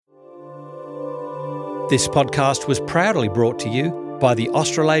This podcast was proudly brought to you by the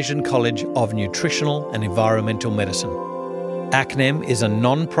Australasian College of Nutritional and Environmental Medicine. ACNEM is a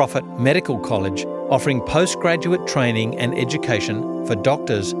non-profit medical college offering postgraduate training and education for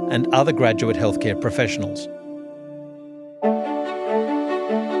doctors and other graduate healthcare professionals.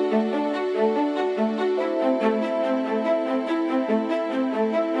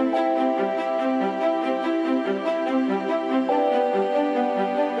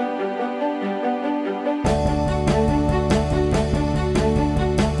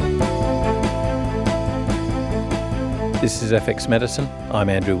 This is FX Medicine. I'm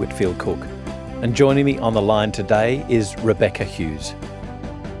Andrew Whitfield Cook. And joining me on the line today is Rebecca Hughes.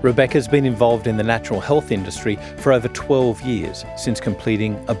 Rebecca's been involved in the natural health industry for over 12 years, since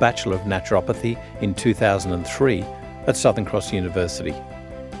completing a Bachelor of Naturopathy in 2003 at Southern Cross University.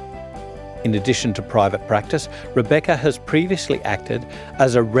 In addition to private practice, Rebecca has previously acted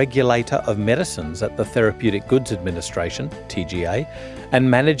as a regulator of medicines at the Therapeutic Goods Administration, TGA, and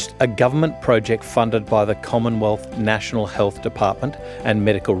managed a government project funded by the Commonwealth National Health Department and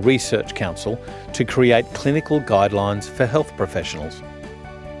Medical Research Council to create clinical guidelines for health professionals.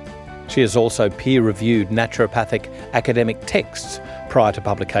 She has also peer-reviewed naturopathic academic texts prior to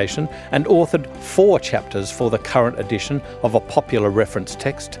publication and authored 4 chapters for the current edition of a popular reference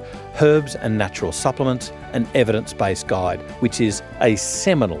text, Herbs and Natural Supplements, an Evidence-Based Guide, which is a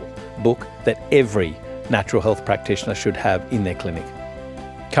seminal book that every natural health practitioner should have in their clinic.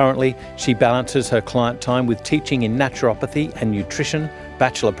 Currently, she balances her client time with teaching in naturopathy and nutrition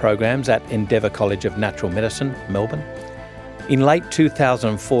bachelor programs at Endeavour College of Natural Medicine, Melbourne. In late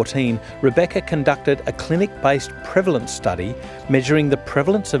 2014, Rebecca conducted a clinic-based prevalence study measuring the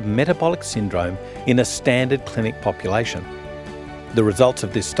prevalence of metabolic syndrome in a standard clinic population. The results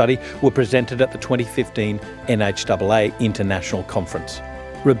of this study were presented at the 2015 NHAA International Conference.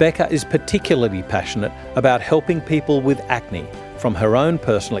 Rebecca is particularly passionate about helping people with acne from her own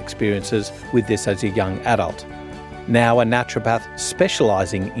personal experiences with this as a young adult. Now a naturopath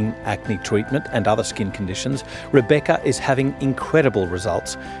specialising in acne treatment and other skin conditions, Rebecca is having incredible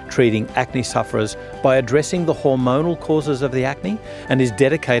results treating acne sufferers by addressing the hormonal causes of the acne and is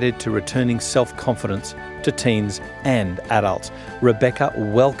dedicated to returning self-confidence to teens and adults. Rebecca,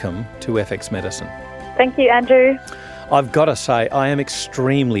 welcome to FX Medicine. Thank you, Andrew. I've got to say, I am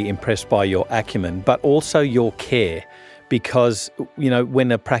extremely impressed by your acumen, but also your care, because,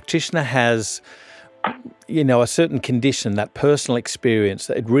 when a practitioner has a certain condition, that personal experience,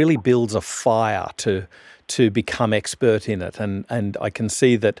 it really builds a fire to become expert in it. And I can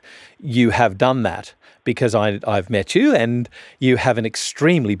see that you have done that because I've met you and you have an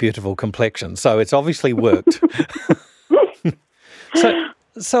extremely beautiful complexion. So it's obviously worked.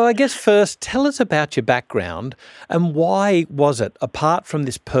 So I guess first, tell us about your background and why was it, apart from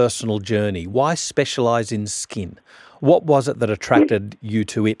this personal journey, why specialise in skin? What was it that attracted you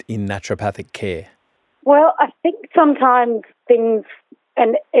to it in naturopathic care? Well, I think sometimes things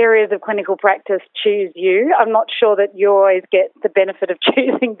and areas of clinical practice choose you. I'm not sure that you always get the benefit of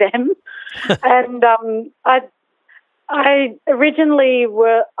choosing them. And I originally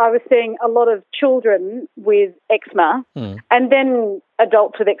I was seeing a lot of children with eczema and then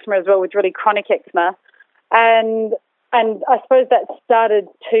adults with eczema as well, with really chronic eczema. And I suppose that started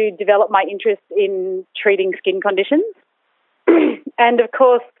to develop my interest in treating skin conditions. And of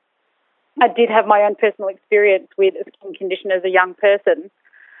course, I did have my own personal experience with a skin condition as a young person.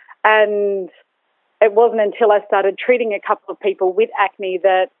 And it wasn't until I started treating a couple of people with acne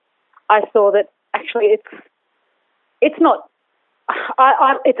that I saw that actually it's not,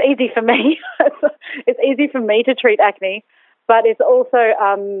 it's easy for me. It's easy for me to treat acne, but it's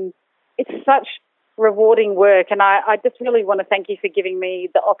also, it's such rewarding work. And I just really want to thank you for giving me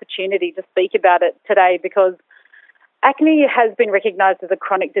the opportunity to speak about it today, because acne has been recognised as a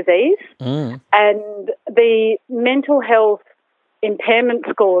chronic disease, and the mental health impairment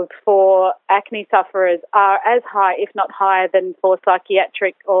scores for acne sufferers are as high, if not higher, than for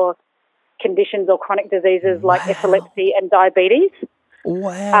psychiatric or conditions or chronic diseases like epilepsy and diabetes.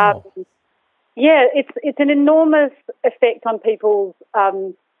 Wow. It's an enormous effect on people's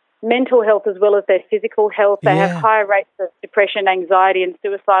mental health as well as their physical health. They have higher rates of depression, anxiety and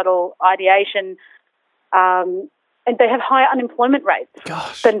suicidal ideation. And they have higher unemployment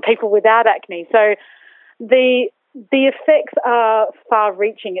rates than people without acne. So the effects are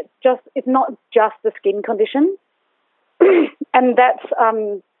far-reaching. It's not just the skin condition, and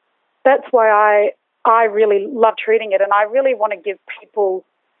that's why I really love treating it, and I really want to give people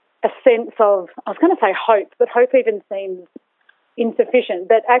a sense of, I was going to say hope, but hope even seems insufficient,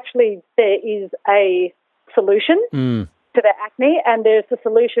 that actually there is a solution to their acne, and there's a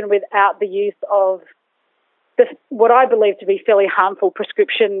solution without the use of what I believe to be fairly harmful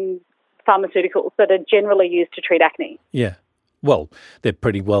prescription pharmaceuticals that are generally used to treat acne. Yeah. Well, they're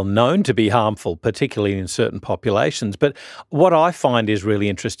pretty well known to be harmful, particularly in certain populations. But what I find is really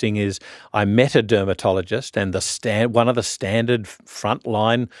interesting is I met a dermatologist, and one of the standard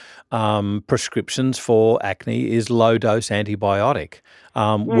frontline prescriptions for acne is low-dose antibiotic,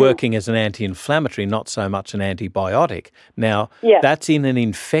 working as an anti-inflammatory, not so much an antibiotic. Now, that's in an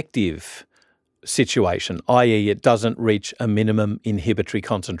infective situation, i.e. it doesn't reach a minimum inhibitory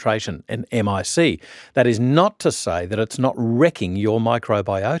concentration, an MIC. That is not to say that it's not wrecking your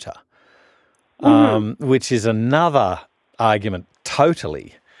microbiota, which is another argument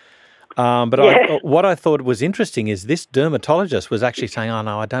totally. But what I thought was interesting is this dermatologist was actually saying, oh,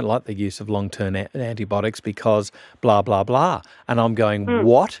 no, I don't like the use of long-term antibiotics because blah, blah, blah. And I'm going,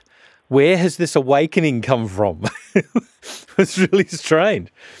 what? Where has this awakening come from? It's really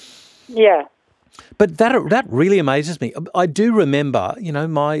strange. Yeah. But that really amazes me. I do remember,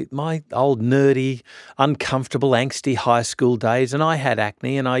 my old nerdy, uncomfortable, angsty high school days, and I had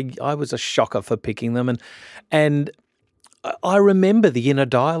acne, and I was a shocker for picking them, and I remember the inner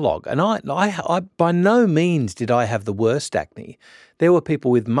dialogue. And I by no means did I have the worst acne. There were people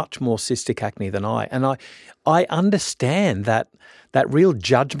with much more cystic acne than I, and I understand that real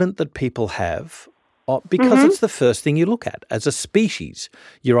judgment that people have. Because it's the first thing you look at. As a species,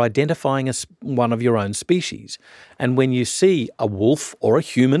 you're identifying as one of your own species. And when you see a wolf or a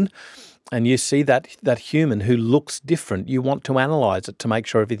human, and you see that human who looks different, you want to analyse it to make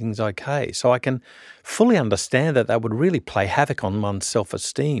sure everything's okay. So I can fully understand that would really play havoc on one's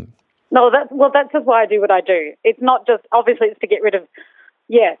self-esteem. No, that's just why I do what I do. It's not just, obviously it's to get rid of,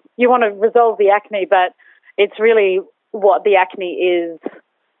 you want to resolve the acne, but it's really what the acne is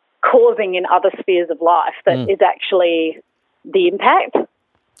causing in other spheres of life that is actually the impact.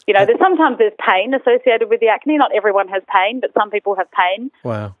 Sometimes there's pain associated with the acne. Not everyone has pain, but some people have pain.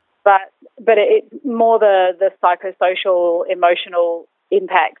 Wow. But it's more the psychosocial, emotional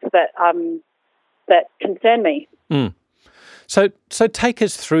impacts that concern me. So take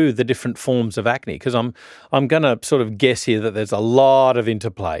us through the different forms of acne, because I'm going to sort of guess here that there's a lot of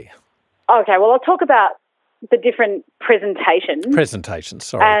interplay. Okay, well, I'll talk about the different presentations. Presentations,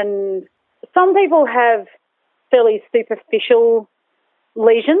 sorry. And some people have fairly superficial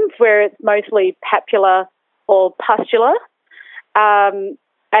lesions where it's mostly papular or pustular, and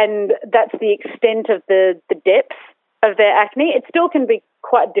that's the extent of the depth of their acne. It still can be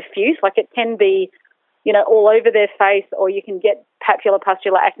quite diffuse, like it can be, all over their face, or you can get papular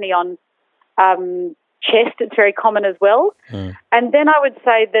pustular acne on chest. It's very common as well. And then I would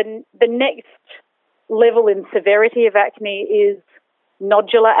say the next level in severity of acne is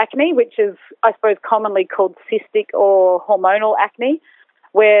nodular acne, which is, I suppose, commonly called cystic or hormonal acne,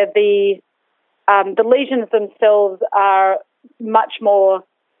 where the lesions themselves are much more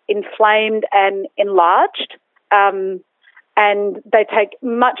inflamed and enlarged, and they take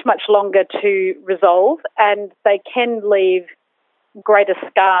much, much longer to resolve, and they can leave greater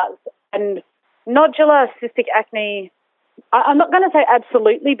scars. And nodular cystic acne, I'm not going to say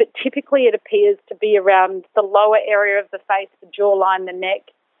absolutely, but typically it appears to be around the lower area of the face, the jawline, the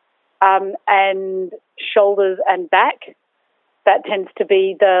neck, and shoulders and back. That tends to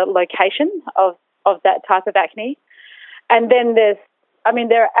be the location of that type of acne. And then there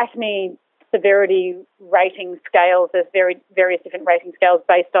are acne severity rating scales. There's various different rating scales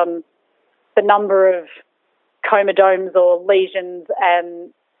based on the number of comedomes or lesions,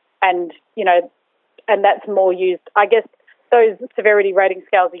 and that's more used, I guess. Those severity rating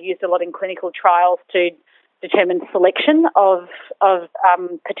scales are used a lot in clinical trials to determine selection of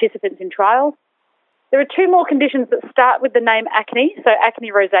participants in trials. There are two more conditions that start with the name acne, so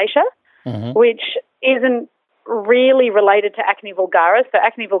acne rosacea, which isn't really related to acne vulgaris. So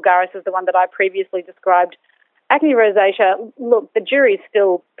acne vulgaris is the one that I previously described. Acne rosacea, look, the jury's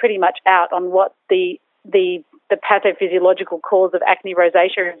still pretty much out on what the pathophysiological cause of acne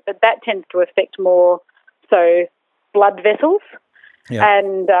rosacea is, but that tends to affect more so blood vessels,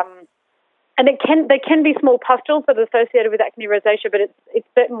 and they can be small pustules that are associated with acne rosacea, but it's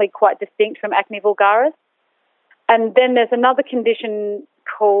certainly quite distinct from acne vulgaris. And then there's another condition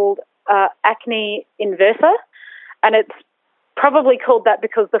called acne inversa, and it's probably called that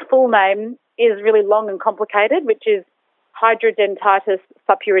because the full name is really long and complicated, which is hidradenitis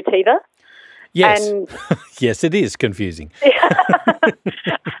suppurativa. Yes, and yes, it is confusing.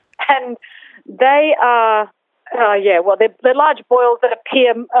 And they are. They're large boils that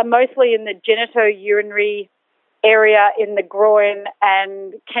appear mostly in the genitourinary area in the groin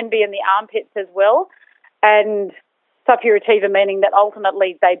and can be in the armpits as well. And suppurativa meaning that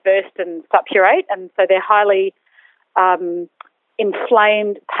ultimately they burst and suppurate, and so they're highly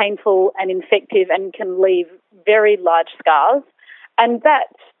inflamed, painful and infective and can leave very large scars. And that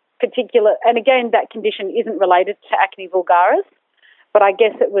that condition isn't related to acne vulgaris, but I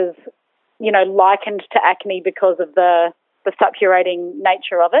guess it was, likened to acne because of the suppurating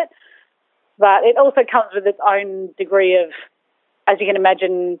nature of it. But it also comes with its own degree of, as you can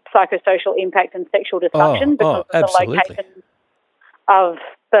imagine, psychosocial impact and sexual dysfunction because of absolutely. the location of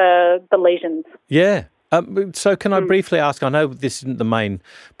the lesions. Yeah. So can I briefly ask, I know this isn't the main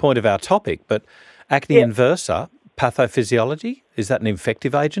point of our topic, but acne inversa, pathophysiology, is that an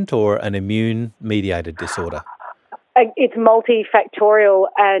infective agent or an immune-mediated disorder? It's multifactorial,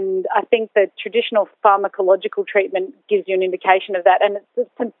 and I think the traditional pharmacological treatment gives you an indication of that. And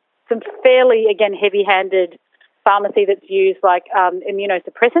it's some fairly, again, heavy-handed pharmacy that's used, like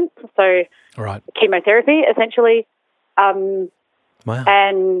immunosuppressants, so chemotherapy, essentially, and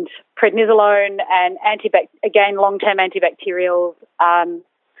prednisolone and long-term antibacterials.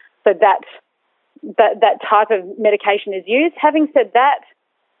 So that type of medication is used. Having said that,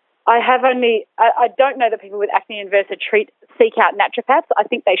 I don't know that people with acne inversa seek out naturopaths. I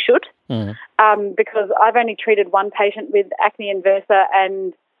think they should, because I've only treated one patient with acne inversa,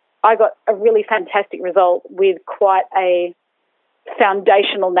 and I got a really fantastic result with quite a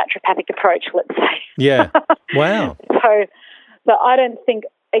foundational naturopathic approach, let's say. Yeah. Wow. So I don't think,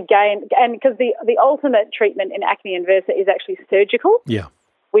 again, and because the ultimate treatment in acne inversa is actually surgical,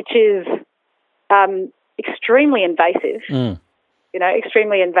 which is extremely invasive.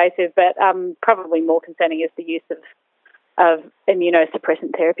 Extremely invasive, but probably more concerning is the use of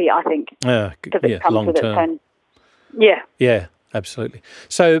immunosuppressant therapy, I think, because it comes with its own. Yeah. Yeah, absolutely.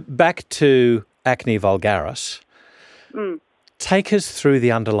 So back to acne vulgaris. Take us through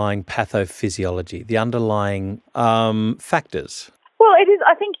the underlying pathophysiology, the underlying factors. Well, it is.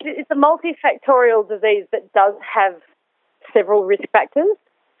 I think it's a multifactorial disease that does have several risk factors.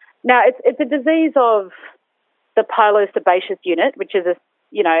 Now, it's a disease of the pilosebaceous unit, which is a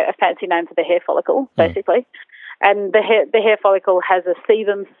fancy name for the hair follicle, basically. And the hair follicle has a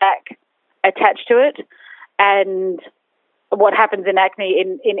sebum sac attached to it. And what happens in acne,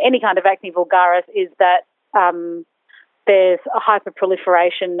 in any kind of acne vulgaris, is that there's a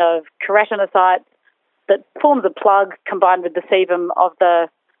hyperproliferation of keratinocytes that forms a plug combined with the sebum of the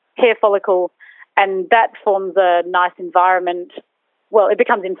hair follicle, and that forms a nice environment. Well, it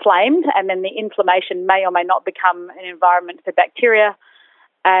becomes inflamed, and then the inflammation may or may not become an environment for bacteria,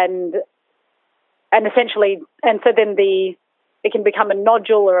 and essentially, and so then it can become a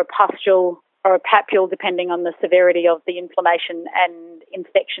nodule or a pustule or a papule, depending on the severity of the inflammation and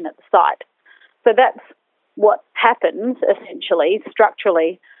infection at the site. So that's what happens, essentially,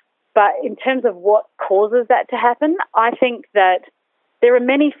 structurally. But in terms of what causes that to happen, I think that there are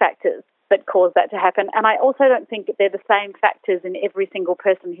many factors that cause that to happen, and I also don't think that they're the same factors in every single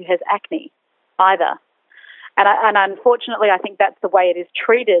person who has acne either. And unfortunately, I think that's the way it is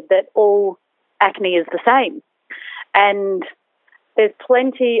treated, that all acne is the same. And there's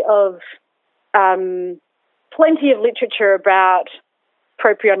plenty of literature about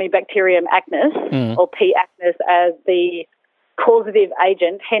Propionibacterium acnes, or P. acnes, as the causative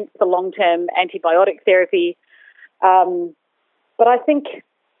agent, hence the long-term antibiotic therapy. But I think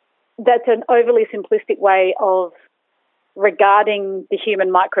that's an overly simplistic way of regarding the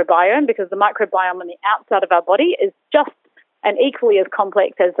human microbiome, because the microbiome on the outside of our body is just and equally as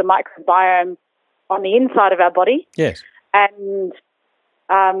complex as the microbiome on the inside of our body. Yes. And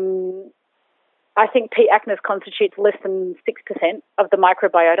I think P. acnes constitutes less than 6% of the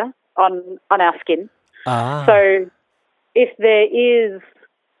microbiota on our skin. So if there is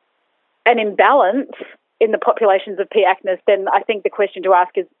an imbalance in the populations of P. acnes, then I think the question to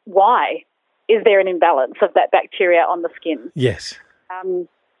ask is why is there an imbalance of that bacteria on the skin? Yes.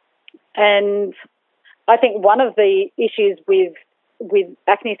 And I think one of the issues with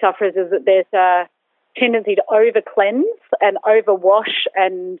acne sufferers is that there's a tendency to over-cleanse and over-wash,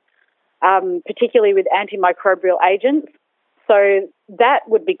 and particularly with antimicrobial agents. So that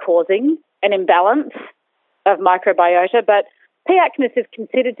would be causing an imbalance of microbiota. But P. acnes is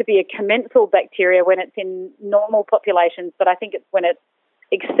considered to be a commensal bacteria when it's in normal populations, but I think it's when it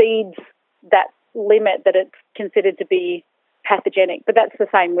exceeds that limit that it's considered to be pathogenic. But that's the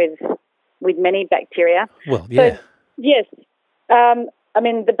same with many bacteria. Well, yeah. So, yes.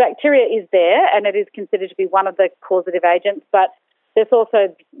 The bacteria is there, and it is considered to be one of the causative agents, but there's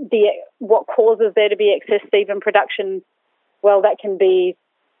also what causes there to be excess sebum production. Well, that can be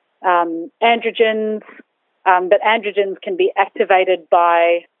androgens, but androgens can be activated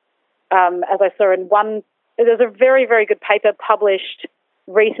by, as I saw in one there's a very, very good paper published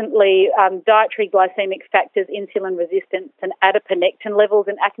recently, Dietary Glycemic Factors, Insulin Resistance and Adiponectin Levels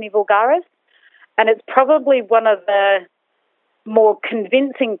in Acne Vulgaris. And it's probably one of the more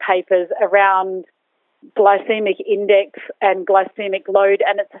convincing papers around glycemic index and glycemic load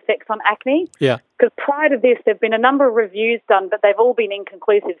and its effects on acne. Yeah. Because prior to this, there have been a number of reviews done, but they've all been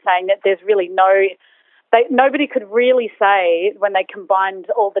inconclusive, saying that there's really nobody could really say when they combined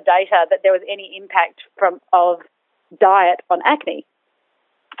all the data that there was any impact of diet on acne.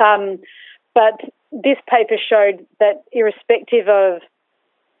 But this paper showed that irrespective of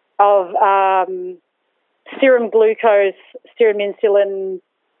serum glucose, serum insulin,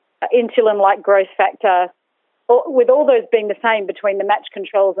 insulin-like growth factor, with all those being the same between the matched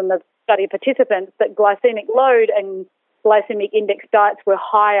controls and the study participants, that glycemic load and glycemic index diets were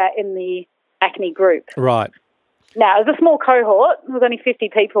higher in the acne group. Right. Now, as a small cohort, there was only 50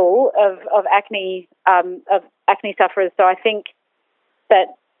 people of acne sufferers, so I think that,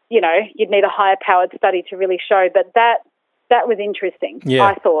 you'd need a higher powered study to really show, but that was interesting, yeah.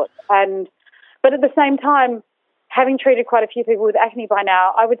 I thought. But at the same time, having treated quite a few people with acne by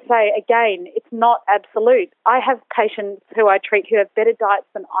now, I would say, again, it's not absolute. I have patients who I treat who have better diets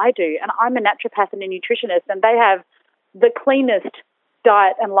than I do, and I'm a naturopath and a nutritionist, and they have the cleanest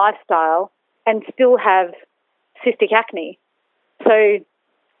diet and lifestyle and still have cystic acne. So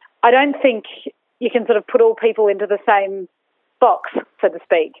I don't think you can sort of put all people into the same box, so to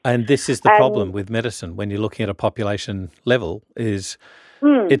speak. And this is the problem with medicine when you're looking at a population level is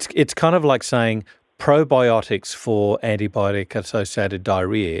it's kind of like saying probiotics for antibiotic-associated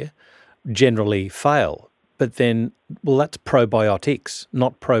diarrhea generally fail. But then, well, that's probiotics,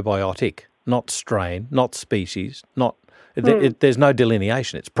 not probiotic, not strain, not species, there's no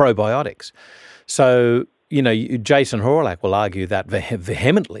delineation. It's probiotics. So, Jason Horlak will argue that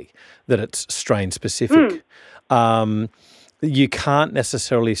vehemently, that it's strain-specific. You can't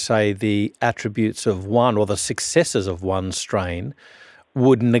necessarily say the attributes of one or the successes of one strain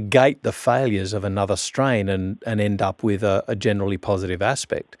would negate the failures of another strain and end up with a generally positive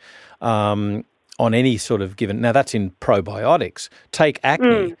aspect on any sort of given. Now, that's in probiotics. Take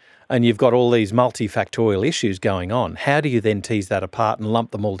acne and you've got all these multifactorial issues going on. How do you then tease that apart and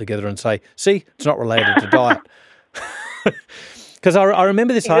lump them all together and say, see, it's not related to diet? Because I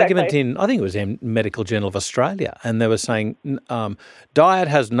remember this argument I think it was in Medical Journal of Australia, and they were saying diet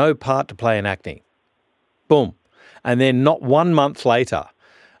has no part to play in acne. Boom. And then not 1 month later,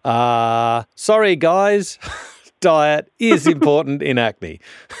 sorry guys, diet is important in acne.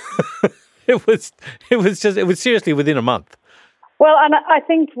 It was seriously within a month. Well, and I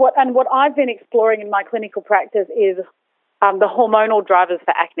think what I've been exploring in my clinical practice is the hormonal drivers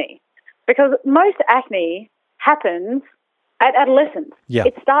for acne, because most acne happens at adolescence. Yeah.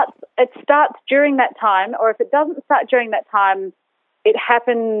 It starts during that time, or if it doesn't start during that time, it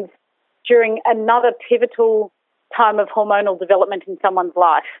happens during another pivotal time of hormonal development in someone's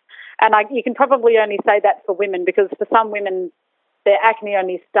life. And you can probably only say that for women, because for some women, their acne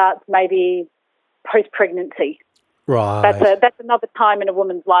only starts maybe post-pregnancy. Right. That's another time in a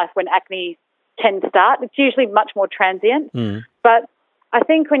woman's life when acne can start. It's usually much more transient. But I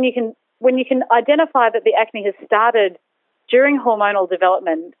think when you can identify that the acne has started during hormonal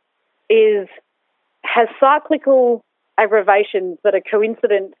development, has cyclical aggravations that are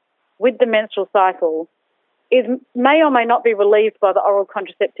coincident with the menstrual cycle, may or may not be relieved by the oral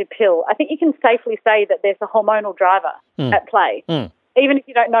contraceptive pill. I think you can safely say that there's a hormonal driver at play, even if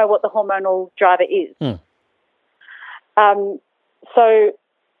you don't know what the hormonal driver is.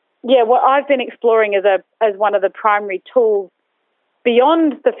 What I've been exploring as one of the primary tools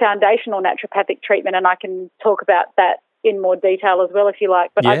beyond the foundational naturopathic treatment, and I can talk about that in more detail as well if you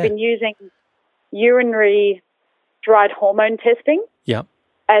like, but I've been using urinary dried hormone testing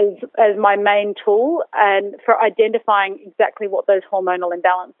as my main tool, and for identifying exactly what those hormonal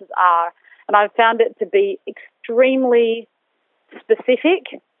imbalances are. And I've found it to be extremely specific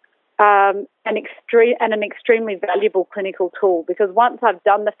and an extremely valuable clinical tool, because once I've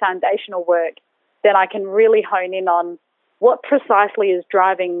done the foundational work, then I can really hone in on what precisely is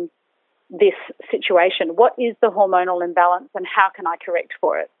driving this situation. What is the hormonal imbalance and how can I correct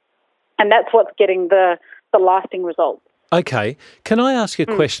for it? And that's what's getting the lasting results. Okay. Can I ask you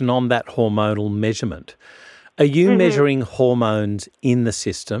a question on that hormonal measurement? Are you measuring hormones in the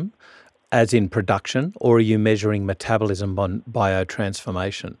system, as in production, or are you measuring metabolism on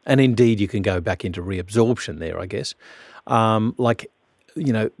biotransformation? And indeed, you can go back into reabsorption there, I guess,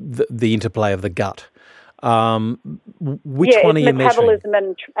 the interplay of the gut. Which one are you measuring?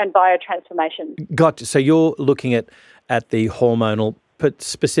 Metabolism and biotransformation. Gotcha. So you're looking at the hormonal, but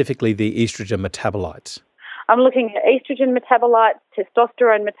specifically the estrogen metabolites. I'm looking at estrogen metabolites,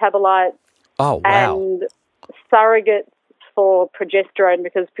 testosterone metabolites, Oh, wow. and surrogates for progesterone,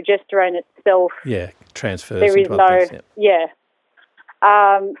 because progesterone itself, transfers there is into no, other things.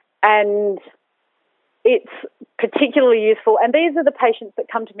 And it's particularly useful. And these are the patients that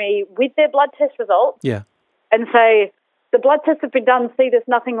come to me with their blood test results and say, the blood tests have been done, see, there's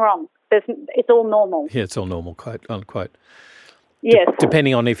nothing wrong. It's all normal. Yeah, it's all normal, quote, unquote. Yes.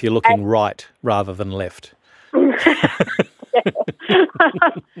 Depending on if you're looking right rather than left.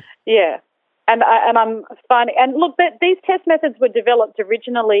 Yeah. And I'm finding, and look, these test methods were developed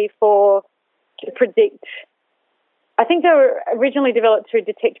originally to predict, I think they were originally developed to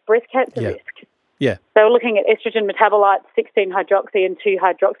detect breast cancer risk. Yeah. They were looking at estrogen metabolites, 16-hydroxy and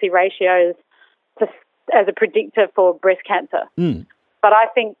 2-hydroxy ratios as a predictor for breast cancer. But I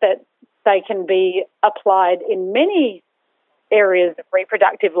think that they can be applied in many areas of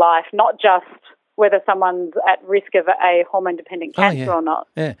reproductive life, not just whether someone's at risk of a hormone-dependent cancer or not.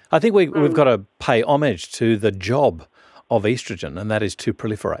 Yeah, I think we've got to pay homage to the job of estrogen, and that is to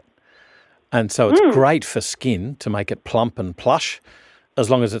proliferate. And so it's great for skin to make it plump and plush as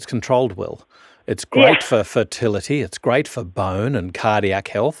long as it's controlled well. It's great for fertility. It's great for bone and cardiac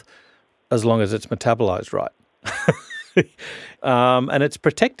health as long as it's metabolized right. And it's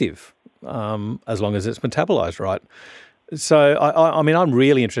protective as long as it's metabolized right. So, I mean, I'm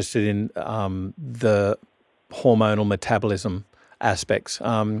really interested in the hormonal metabolism aspects.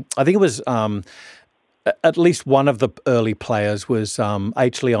 I think it was at least one of the early players was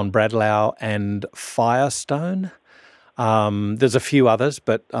H. Leon Bradlow and Firestone. There's a few others,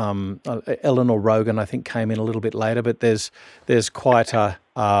 but Eleanor Rogan, I think, came in a little bit later. But there's quite a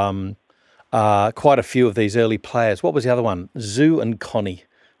few of these early players. What was the other one? Zoo and Connie.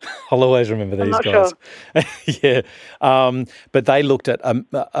 I'll always remember these guys. Sure. But they looked at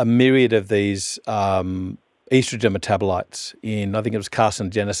a myriad of these estrogen metabolites in, I think it was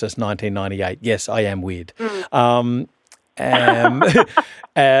Carcinogenesis 1998. Yes, I am weird. But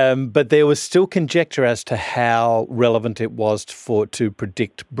there was still conjecture as to how relevant it was to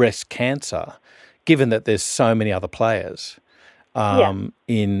predict breast cancer, given that there's so many other players in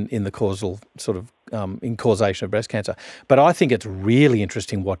the causal sort of in causation of breast cancer. But I think it's really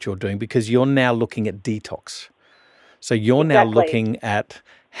interesting what you're doing, because you're now looking at detox. So you're now looking at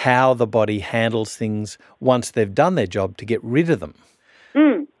how the body handles things once they've done their job to get rid of them.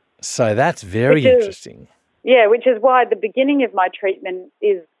 So that's very interesting. Yeah, which is why the beginning of my treatment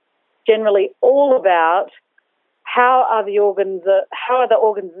is generally all about how are the organs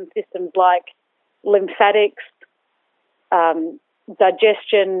and systems like lymphatics,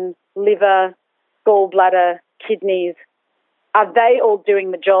 digestion, liver, gallbladder, kidneys, are they all doing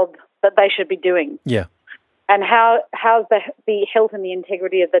the job that they should be doing? Yeah. And how's the health and the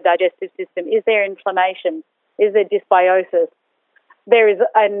integrity of the digestive system? Is there inflammation? Is there dysbiosis? There is,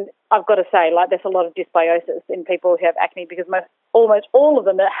 and I've got to say, like, there's a lot of dysbiosis in people who have acne, because almost all of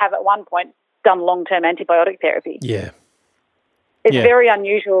them have at one point done long-term antibiotic therapy. Yeah. It's very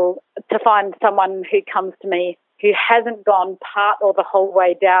unusual to find someone who comes to me who hasn't gone part or the whole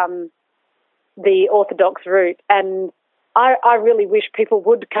way down the orthodox route. And I really wish people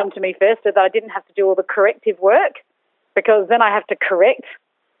would come to me first, so that I didn't have to do all the corrective work, because then I have to correct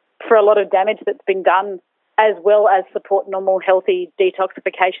for a lot of damage that's been done, as well as support normal, healthy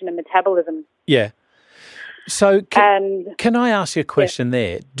detoxification and metabolism. Yeah. So can I ask you a question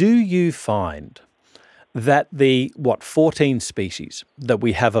there? Do you find that the 14 species that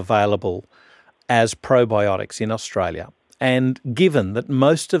we have available as probiotics in Australia, and given that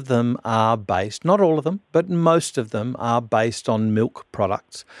most of them are based, not all of them, but most of them are based on milk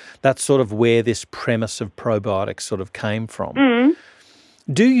products, that's sort of where this premise of probiotics sort of came from.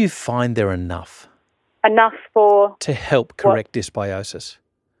 Do you find there are enough? Enough for? To help correct dysbiosis?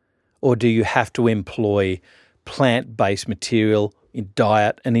 Or do you have to employ plant-based material in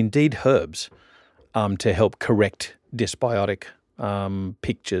diet and indeed herbs to help correct dysbiotic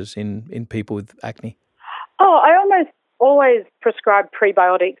pictures in people with acne? Oh, I almost always prescribe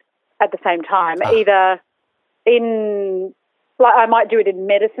prebiotics at the same time, either in, like, I might do it in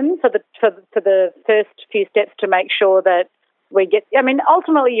medicine for the first few steps to make sure that we get, I mean,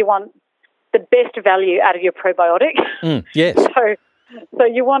 ultimately you want the best value out of your probiotic. Yes. So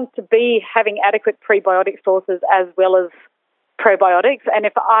you want to be having adequate prebiotic sources as well as probiotics. And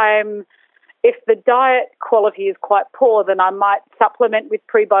if the diet quality is quite poor, then I might supplement with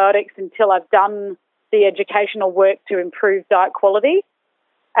prebiotics until I've done the educational work to improve diet quality.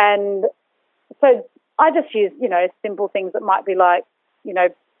 And so I just use, simple things that might be like,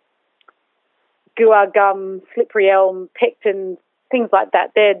 guar gum, slippery elm, pectins, things like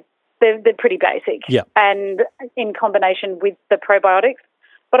that. they're pretty basic. Yeah. And in combination with the probiotics.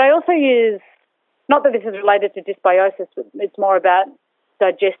 But I also use, not that this is related to dysbiosis, but it's more about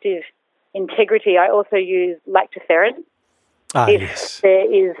digestive integrity. I also use lactoferrin if there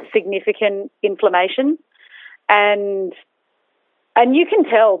is significant inflammation. And you can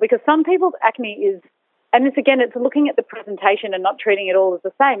tell, because some people's acne is, and this again, it's looking at the presentation and not treating it all as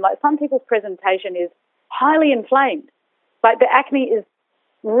the same. Like some people's presentation is highly inflamed. Like the acne is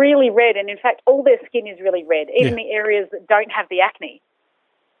really red, and in fact all their skin is really red, even the areas that don't have the acne.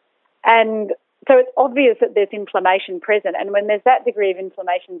 And so it's obvious that there's inflammation present, and when there's that degree of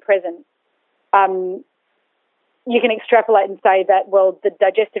inflammation present, you can extrapolate and say that, well, the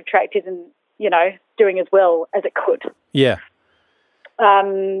digestive tract isn't, doing as well as it could. Yeah.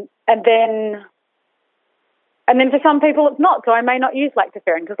 And then for some people it's not, so I may not use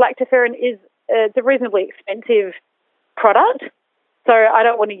lactoferrin, because lactoferrin it's a reasonably expensive product, so I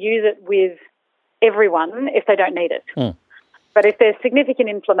don't want to use it with everyone if they don't need it. Mm. But if there's significant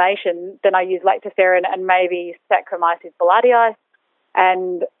inflammation, then I use lactoferrin and maybe Saccharomyces boulardii.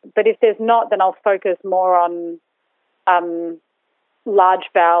 But if there's not, then I'll focus more on large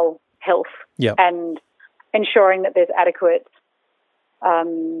bowel health and ensuring that there's adequate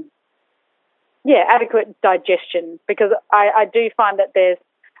digestion, because I do find that there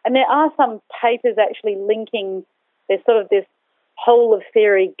are some papers actually linking, there's sort of this whole of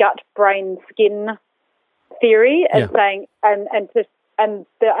theory, gut, brain, skin theory, and saying, I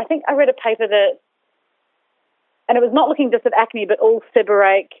think I read a paper that, and it was not looking just at acne, but all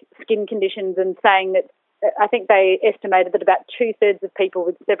seborrheic skin conditions, and saying that I think they estimated that about 2/3 of people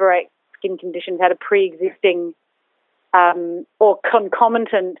with seborrheic skin conditions had a pre-existing or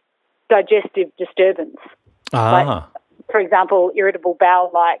concomitant digestive disturbance. Like, for example, irritable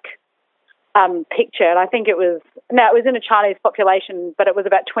bowel-like picture. And I think it was in a Chinese population, but it was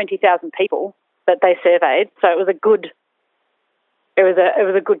about 20,000 people that they surveyed. So it was a good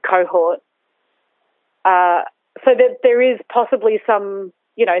cohort. So that there is possibly some,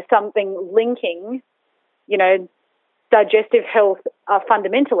 something linking, digestive health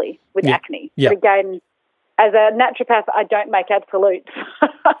fundamentally with acne. Yeah. But again, as a naturopath, I don't make absolutes.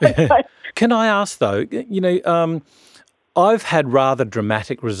 Can I ask though, I've had rather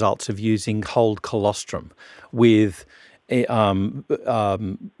dramatic results of using cold colostrum with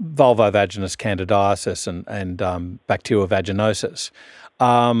vulvovaginous candidiasis and bacterial vaginosis.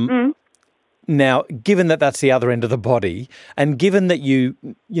 Now, given that that's the other end of the body, and given that you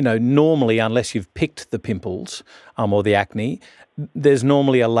normally, unless you've picked the pimples or the acne, there's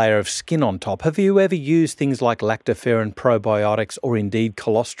normally a layer of skin on top. Have you ever used things like lactoferrin, probiotics, or indeed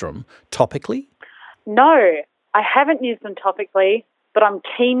colostrum topically? No, I haven't used them topically, but I'm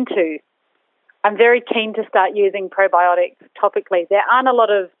keen to. I'm very keen to start using probiotics topically. There aren't a lot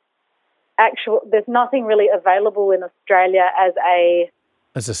of there's nothing really available in Australia as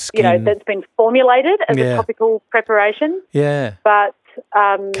a skin, that's been formulated as a topical preparation. Yeah. But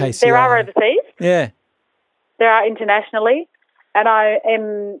there are overseas. Yeah. There are internationally, and I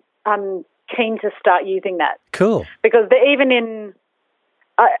am keen to start using that. Cool. Because even in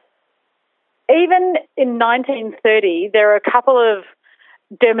 1930, there are a couple of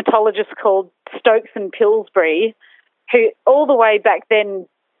dermatologists called Stokes and Pillsbury who all the way back then,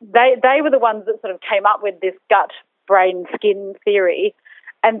 they were the ones that sort of came up with this gut, brain, skin theory,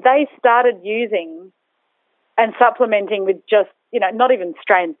 and they started using and supplementing with just, not even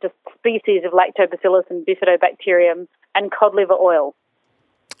strains, just species of Lactobacillus and Bifidobacterium and cod liver oil.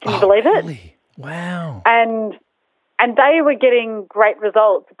 Can you believe it? Really? Wow. And they were getting great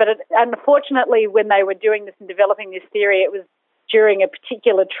results, but unfortunately when they were doing this and developing this theory, it was during a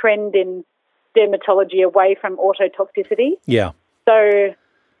particular trend in dermatology away from autotoxicity. Yeah. So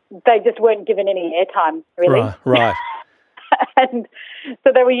they just weren't given any airtime, really. Right. And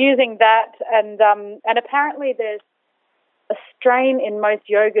so they were using that, and apparently there's a strain in most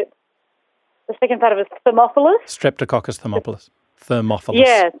yogurts. The second part of it is Thermophilus. Streptococcus thermophilus.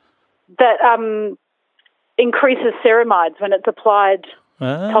 Yeah, that increases ceramides when it's applied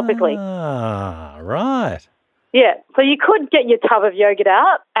topically. Ah, right. Yeah, so you could get your tub of yogurt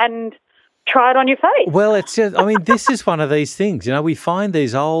out and try it on your face. Well, it's just, this is one of these things, we find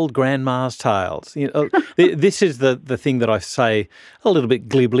these old grandma's tales. This is the thing that I say a little bit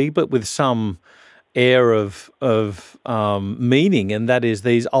glibly, but with some air of meaning, and that is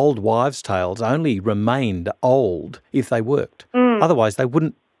these old wives' tales only remained old if they worked. Otherwise, they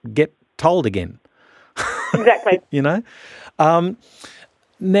wouldn't get told again. Exactly.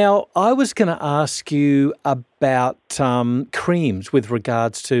 Now, I was going to ask you about creams with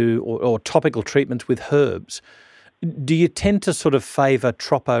regards to, or topical treatments with herbs. Do you tend to sort of favour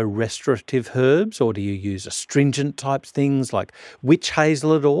tropo-restorative herbs, or do you use astringent type things like witch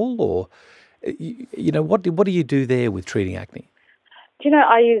hazel at all? Or, what do you do there with treating acne? Do you know,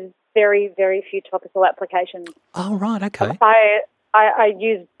 I use very, very few topical applications. Oh, right, okay. I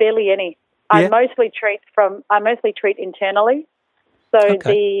use barely any. Yeah. I mostly treat internally. So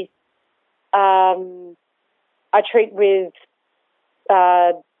okay. I treat with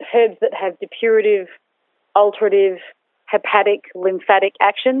herbs that have depurative, ulcerative, hepatic, lymphatic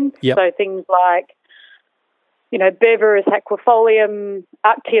actions. Yep. So things like, Berberis aquifolium,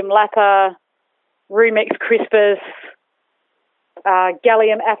 Actium lapa, Rumex crispus,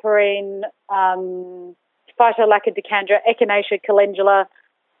 Gallium aperine, Phytolacca decandra, Echinacea calendula,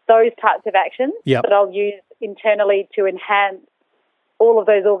 those types of actions that I'll use internally to enhance all of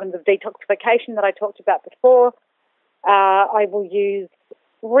those organs of detoxification that I talked about before. I will use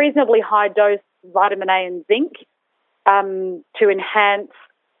reasonably high dose vitamin A and zinc to enhance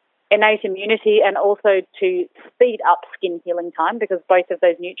innate immunity and also to speed up skin healing time, because both of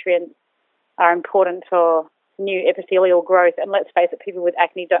those nutrients are important for new epithelial growth. And let's face it, people with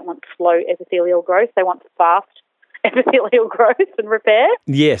acne don't want slow epithelial growth. They want fast epithelial growth and repair.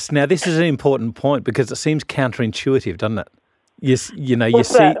 Yes. Now, this is an important point because it seems counterintuitive, doesn't it? You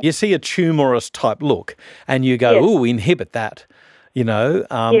see a tumorous type look and you go, ooh, inhibit that,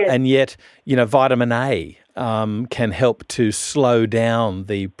 and yet, vitamin A can help to slow down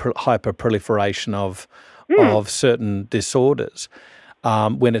the hyperproliferation of certain disorders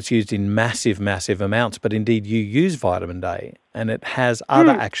when it's used in massive, massive amounts. But indeed, you use vitamin A and it has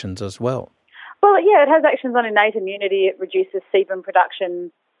other actions as well. Well, yeah, it has actions on innate immunity. It reduces sebum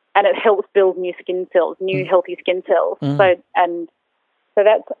production. And it helps build new skin cells, new healthy skin cells. So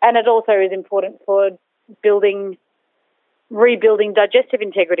it also is important for rebuilding digestive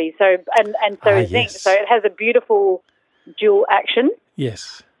integrity. So is zinc. Yes. So it has a beautiful dual action.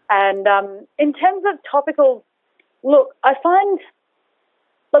 Yes. And in terms of topical, I find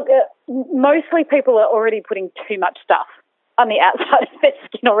mostly people are already putting too much stuff on the outside of their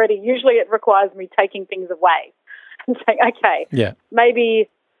skin already. Usually, it requires me taking things away and saying, okay, maybe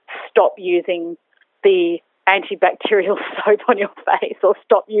stop using the antibacterial soap on your face, or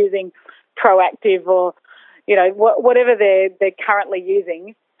stop using Proactive, or whatever they're currently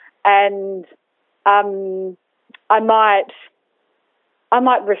using, and I might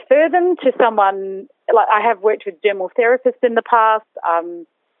refer them to someone. Like, I have worked with dermal therapists in the past,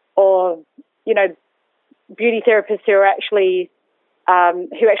 or beauty therapists who actually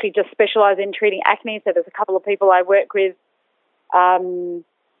just specialise in treating acne. So there's a couple of people I work with.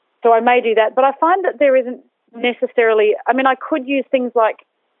 So I may do that, but I find that there isn't necessarily. I mean, I could use things like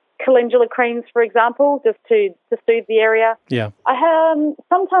calendula creams, for example, just to soothe the area. Yeah.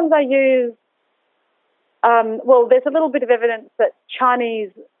 Sometimes I use. There's a little bit of evidence that Chinese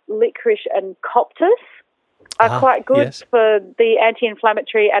licorice and coptis are quite good for the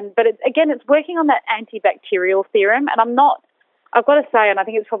anti-inflammatory, but it's working on that antibacterial theorem. And I've got to say, and I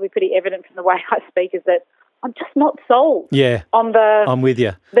think it's probably pretty evident from the way I speak, is that I'm just not sold. Yeah, I'm with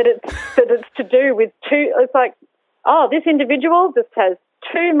you. That it's to do with it's like, this individual just has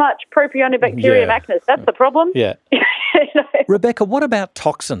too much Propionibacterium acnes. That's the problem. Yeah. Rebecca, what about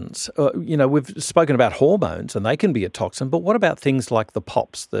toxins? We've spoken about hormones and they can be a toxin, but what about things like the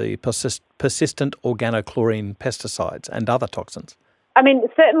POPs, the persistent organochlorine pesticides, and other toxins? I mean,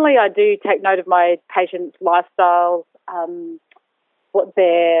 certainly I do take note of my patients' lifestyles, what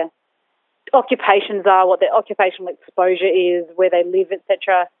their occupations are, what their occupational exposure is, where they live,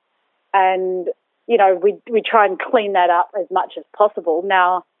 etc. And, we try and clean that up as much as possible.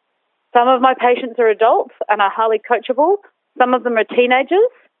 Now, some of my patients are adults and are highly coachable. Some of them are teenagers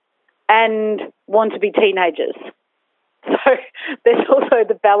and want to be teenagers. So there's also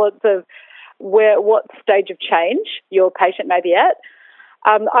the balance of what stage of change your patient may be at.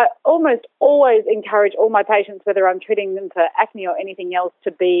 I almost always encourage all my patients, whether I'm treating them for acne or anything else,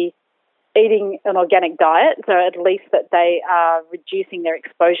 to be eating an organic diet, so at least that they are reducing their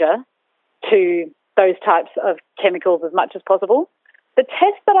exposure to those types of chemicals as much as possible. The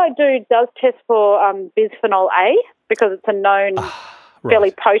test that I do does test for bisphenol A, because it's a known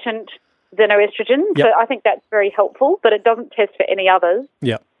fairly potent xenoestrogen. Yep. So I think that's very helpful, but it doesn't test for any others.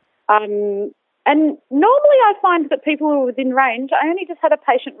 Yeah. And normally I find that people who are within range. I only just had a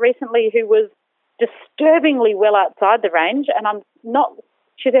patient recently who was disturbingly well outside the range, and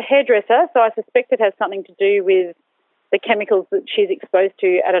she's a hairdresser, so I suspect it has something to do with the chemicals that she's exposed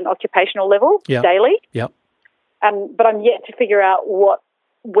to at an occupational level daily. Yep. But I'm yet to figure out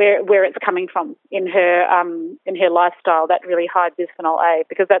where it's coming from in her lifestyle, that really high bisphenol A,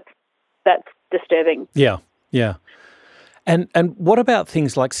 because that's disturbing. Yeah. Yeah. And what about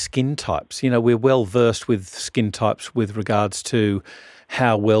things like skin types? We're well versed with skin types with regards to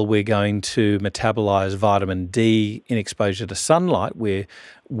how well we're going to metabolize vitamin D in exposure to sunlight. We're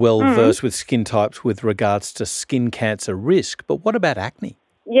well versed with skin types with regards to skin cancer risk. But what about acne?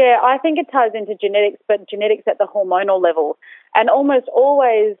 Yeah, I think it ties into genetics, but genetics at the hormonal level. And almost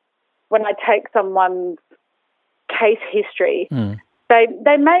always when I take someone's case history, they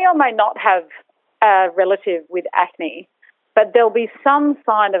may or may not have a relative with acne, but there'll be some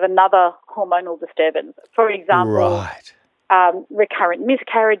sign of another hormonal disturbance. For example, recurrent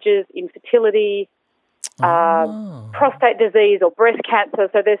miscarriages, infertility, prostate disease or breast cancer.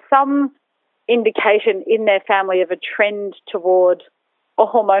 So there's some indication in their family of a trend toward a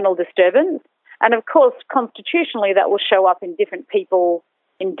hormonal disturbance. And, of course, constitutionally that will show up in different people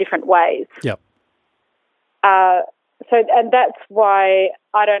in different ways. Yep. And that's why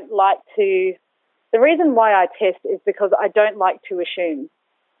I don't like to... The reason why I test is because I don't like to assume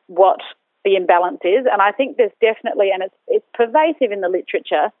what the imbalance is. And I think there's definitely, and it's pervasive in the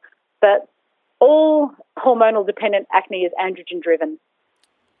literature, that all hormonal-dependent acne is androgen-driven.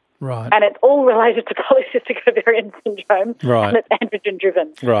 Right. And it's all related to polycystic ovarian syndrome. Right. And it's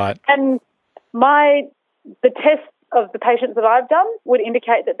androgen-driven. Right. And the tests of the patients that I've done would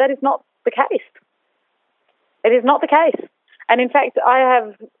indicate that is not the case. It is not the case. And in fact, I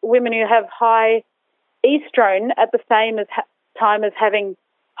have women who have high estrone at the same time as having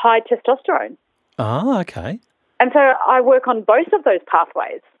high testosterone. Ah, okay. And so I work on both of those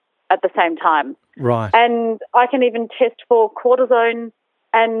pathways at the same time. Right. And I can even test for cortisone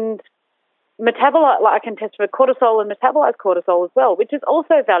and metabolite. Like I can test for cortisol and metabolize cortisol as well, which is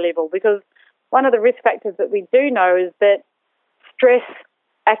also valuable because one of the risk factors that we do know is that stress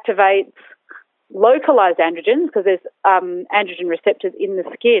activates localized androgens because there's androgen receptors in the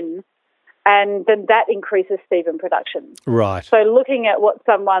skin, and then that increases sebum production. Right. So looking at what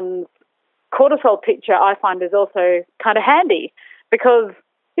someone's cortisol picture I find is also kind of handy because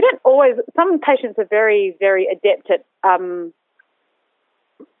you don't always... Some patients are very, very adept at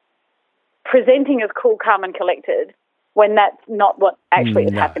presenting as cool, calm and collected when that's not what actually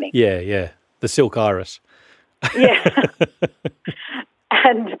is happening. Yeah, yeah. The silk iris. Yeah.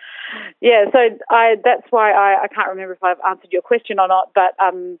 And, yeah, so that's why I can't remember if I've answered your question or not, but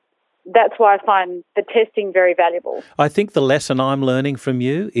that's why I find the testing very valuable. I think the lesson I'm learning from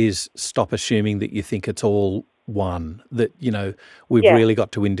you is stop assuming that you think it's all one, that, we've really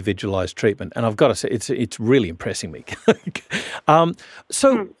got to individualise treatment. And I've got to say, it's really impressing me.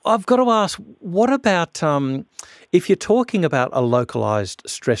 So I've got to ask, what about if you're talking about a localised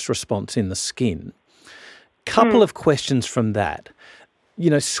stress response in the skin, couple of questions from that.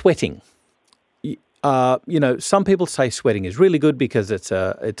 Sweating. Some people say sweating is really good because it's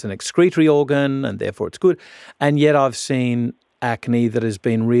an excretory organ and therefore it's good. And yet I've seen acne that has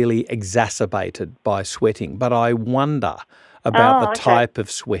been really exacerbated by sweating. But I wonder about the type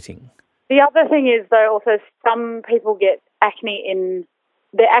of sweating. The other thing is, though, also some people get acne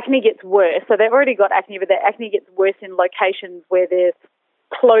their acne gets worse. So they've already got acne, but their acne gets worse in locations where there's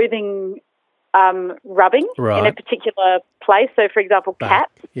clothing rubbing in a particular place. So, for example,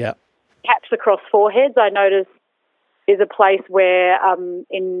 caps. Yeah. Caps across foreheads, I notice, is a place where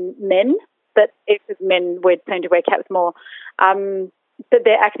in men, that if men would tend to wear caps more, that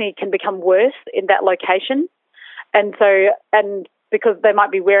their acne can become worse in that location. And because they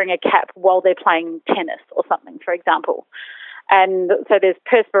might be wearing a cap while they're playing tennis or something, for example. And so there's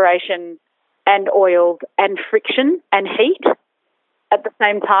perspiration and oils and friction and heat at the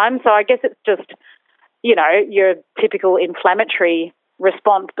same time. So I guess it's just, your typical inflammatory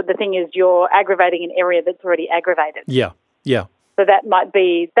response, but the thing is you're aggravating an area that's already aggravated. Yeah, yeah. So that might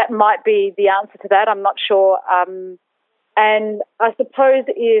be the answer to that. I'm not sure. And I suppose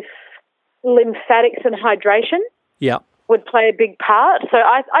if lymphatics and hydration would play a big part. So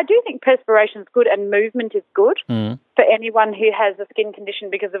I do think perspiration is good and movement is good for anyone who has a skin condition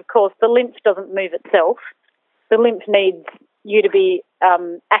because, of course, the lymph doesn't move itself. The lymph needs you to be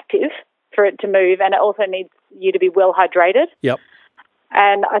active for it to move, and it also needs you to be well hydrated. Yep.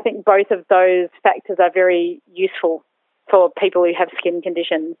 And I think both of those factors are very useful for people who have skin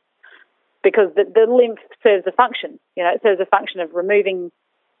conditions because the lymph serves a function. It serves a function of removing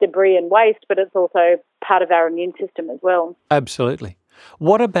debris and waste, but it's also part of our immune system as well. Absolutely.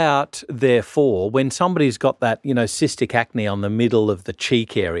 What about, therefore, when somebody's got that, cystic acne on the middle of the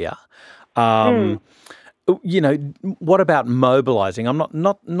cheek area, what about mobilising? I'm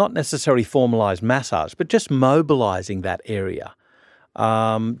not necessarily formalised massage, but just mobilising that area.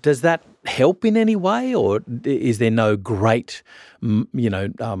 Does that help in any way, or is there no great,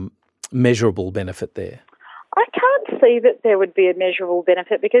 measurable benefit there? I can't see that there would be a measurable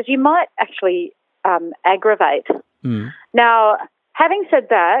benefit because you might actually aggravate. Now, having said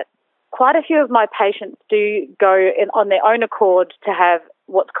that, quite a few of my patients do go on their own accord to have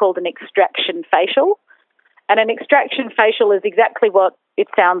what's called an extraction facial. And an extraction facial is exactly what it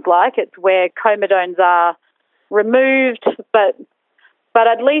sounds like. It's where comedones are removed, but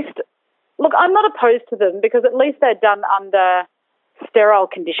at least, look, I'm not opposed to them because at least they're done under sterile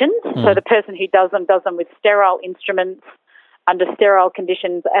conditions. So the person who does them with sterile instruments under sterile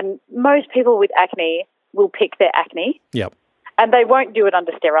conditions. And most people with acne will pick their acne. Yep. And they won't do it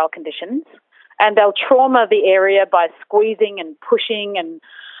under sterile conditions. And they'll trauma the area by squeezing and pushing and,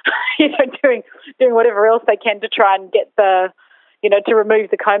 doing whatever else they can to try and get to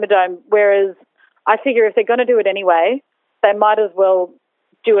remove the comedone. Whereas I figure if they're going to do it anyway, they might as well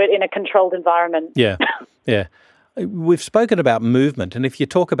do it in a controlled environment. Yeah, yeah. We've spoken about movement, and if you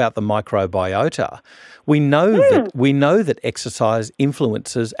talk about the microbiota, we know that exercise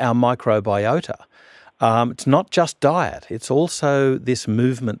influences our microbiota. It's not just diet; it's also this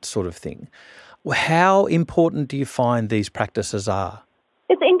movement sort of thing. How important do you find these practices are?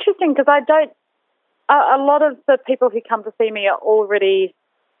 It's interesting because a lot of the people who come to see me are already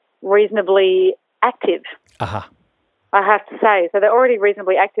reasonably active. Uh-huh. I have to say, so they're already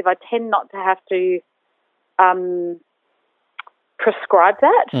reasonably active. I tend not to have to prescribe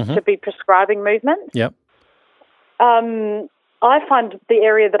that, to be prescribing movement. Yep. I find the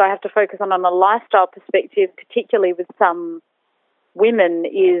area that I have to focus on a lifestyle perspective, particularly with some women,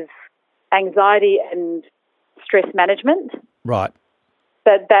 is anxiety and stress management. Right.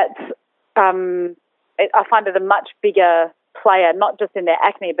 That's I find it a much bigger player, not just in their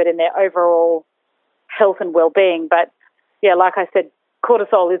acne, but in their overall health and well-being. But, yeah, like I said,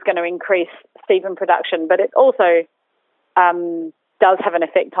 cortisol is going to increase sebum production, but it also does have an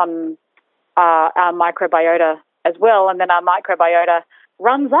effect on our microbiota as well, and then our microbiota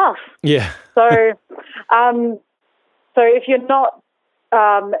runs us. Yeah. So if you're not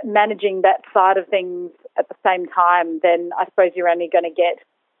managing that side of things at the same time, then I suppose you're only going to get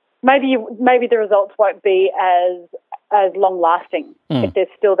maybe the results won't be as long lasting if there's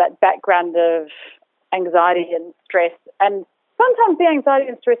still that background of anxiety and stress. And sometimes the anxiety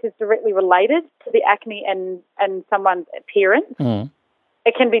and stress is directly related to the acne and someone's appearance.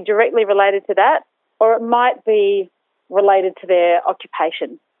 It can be directly related to that, or it might be related to their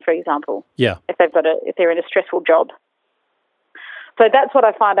occupation, for example. Yeah. If they're in a stressful job. So that's what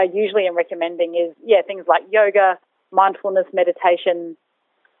I find I usually am recommending is, things like yoga, mindfulness, meditation,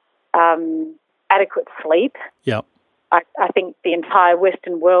 adequate sleep. Yeah. I think the entire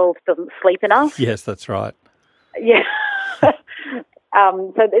Western world doesn't sleep enough. Yes, that's right. Yeah. So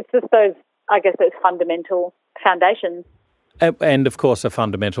it's just those fundamental foundations. And, of course, a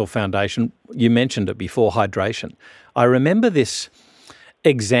fundamental foundation, you mentioned it before, hydration. I remember this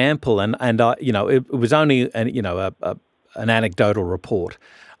example, and it was only an anecdotal report,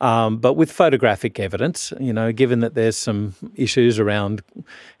 but with photographic evidence, given that there's some issues around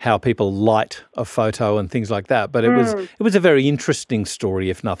how people light a photo and things like that. But it was a very interesting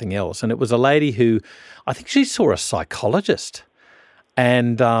story, if nothing else. And it was a lady who, I think she saw a psychologist.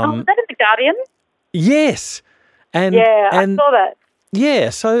 And was that in The Guardian? Yes. And I saw that. Yeah,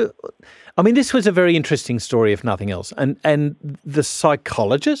 so I mean, this was a very interesting story, if nothing else. And the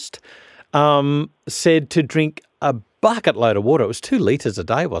psychologist said to drink a bucket load of water. It was 2 litres a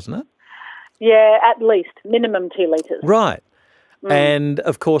day, wasn't it? Yeah, at least minimum 2 litres. Right. And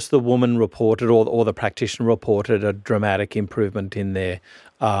of course, the woman reported, or the practitioner reported, a dramatic improvement in their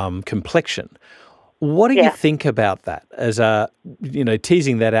complexion. What do you think about that as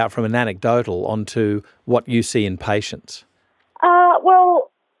teasing that out from an anecdotal onto what you see in patients? Well,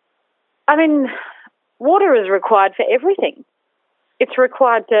 I mean, water is required for everything. It's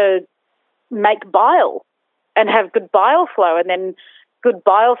required to make bile and have good bile flow, and then good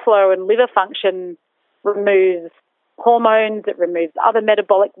bile flow and liver function removes hormones, it removes other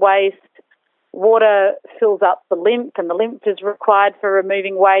metabolic waste. Water fills up the lymph, and the lymph is required for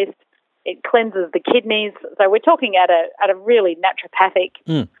removing waste. It cleanses the kidneys. So we're talking at a really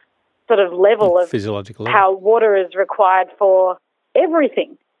naturopathic sort of level of physiological level. How water is required for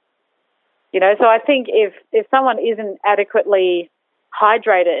everything. So I think if someone isn't adequately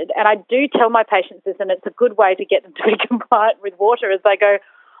hydrated, and I do tell my patients this, and it's a good way to get them to be compliant with water, is they go,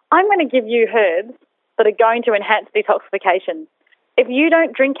 I'm going to give you herbs that are going to enhance detoxification. If you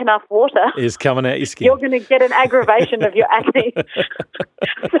don't drink enough water, it's coming out your skin. You're going to get an aggravation of your acne.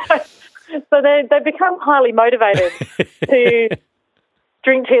 So they become highly motivated to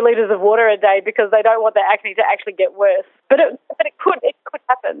drink 2 litres of water a day because they don't want their acne to actually get worse. But it could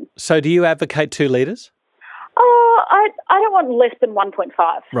happen. So do you advocate 2 litres? Oh, I don't want less than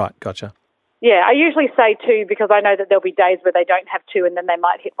 1.5. Right, gotcha. Yeah, I usually say 2 because I know that there'll be days where they don't have 2 and then they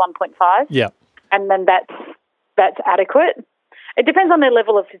might hit 1.5. Yeah. And then that's adequate. It depends on their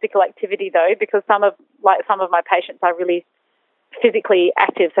level of physical activity though, because some of my patients are really physically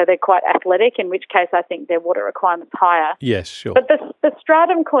active, so they're quite athletic, in which case I think their water requirement's higher. Yes, sure. But the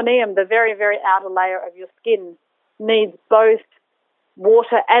stratum corneum, the very, very outer layer of your skin, needs both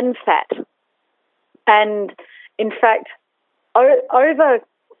water and fat. And in fact, over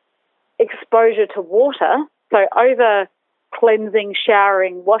exposure to water, so over cleansing,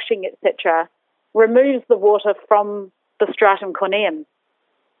 showering, washing, etc., removes the water from the stratum corneum.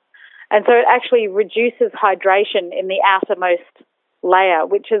 And so it actually reduces hydration in the outermost layer,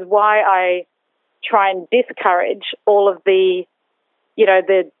 which is why I try and discourage all of the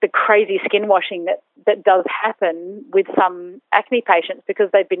crazy skin washing that does happen with some acne patients, because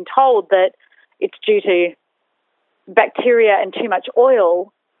they've been told that it's due to bacteria and too much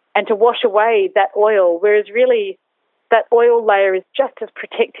oil, and to wash away that oil, whereas really that oil layer is just as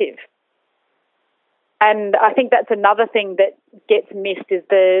protective. And I think that's another thing that gets missed, is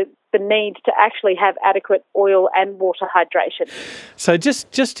the need to actually have adequate oil and water hydration. So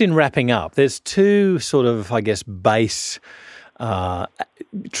just in wrapping up, there's two sort of, I guess, base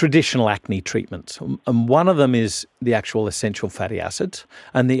traditional acne treatments. And one of them is the actual essential fatty acids,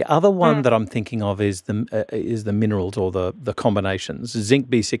 and the other one that I'm thinking of is the minerals, or the combinations. Zinc,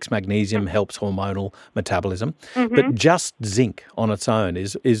 B6, magnesium helps hormonal metabolism, but just zinc on its own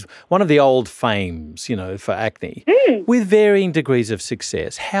is one of the old fames, for acne, with varying degrees of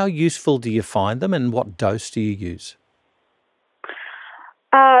success. How useful do you find them, and what dose do you use?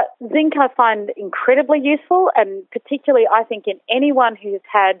 Zinc I find incredibly useful, and particularly I think in anyone who's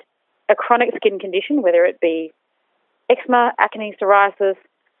had a chronic skin condition, whether it be eczema, acne, psoriasis.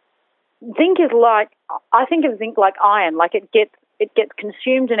 Zinc is I think of zinc like iron, like it gets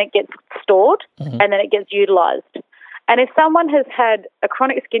consumed and it gets stored and then it gets utilised. And if someone has had a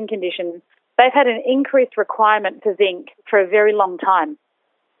chronic skin condition, they've had an increased requirement for zinc for a very long time,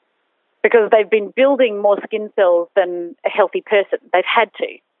 because they've been building more skin cells than a healthy person. They've had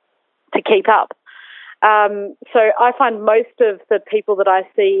to keep up. So I find most of the people that I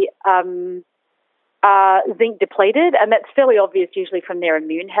see are zinc depleted, and that's fairly obvious usually from their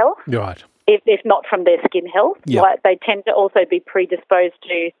immune health, right? If not from their skin health. Yep. Like, they tend to also be predisposed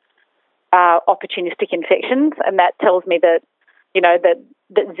to opportunistic infections, and that tells me that,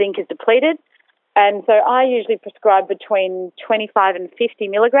 that zinc is depleted. And so I usually prescribe between 25 and 50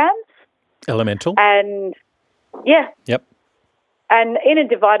 milligrams. Elemental. And, yeah. Yep. And in a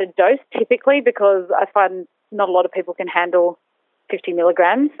divided dose, typically, because I find not a lot of people can handle 50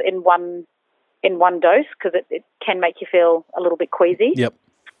 milligrams in one dose, because it can make you feel a little bit queasy. Yep.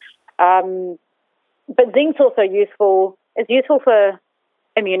 But zinc's also useful. It's useful for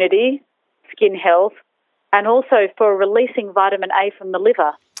immunity, skin health, and also for releasing vitamin A from the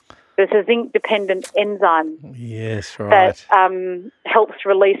liver. There's a zinc-dependent enzyme. Yes, right. That helps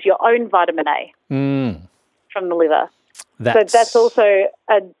release your own vitamin A from the liver. So that's also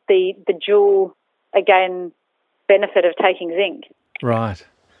the dual, again, benefit of taking zinc. Right.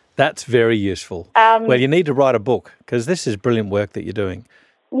 That's very useful. Well, you need to write a book, because this is brilliant work that you're doing.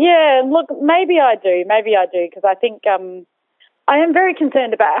 Yeah, look, maybe I do, because I think I am very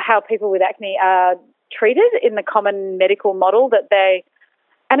concerned about how people with acne are treated in the common medical model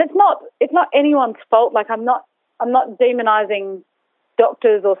and it's not anyone's fault. Like, I'm not demonising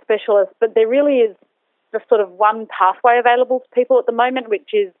doctors or specialists, but there really is just sort of one pathway available to people at the moment,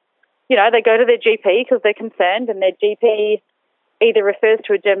 which is, they go to their GP because they're concerned, and their GP either refers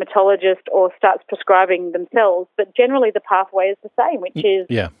to a dermatologist or starts prescribing themselves. But generally the pathway is the same, which is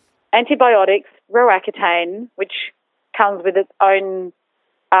antibiotics, Roaccutane, which comes with its own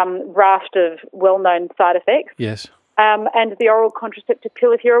raft of well-known side effects. Yes. And the oral contraceptive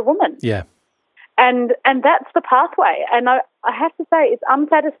pill if you're a woman. Yeah. And that's the pathway. And I have to say it's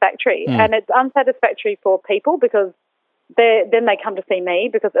unsatisfactory. And it's unsatisfactory for people, because then they come to see me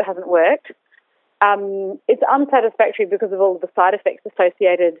because it hasn't worked. It's unsatisfactory because of all of the side effects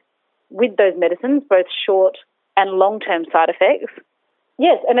associated with those medicines, both short and long-term side effects.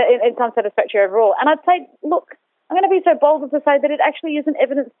 Yes, and it's unsatisfactory overall. And I'd say, look, I'm going to be so bold as to say that it actually isn't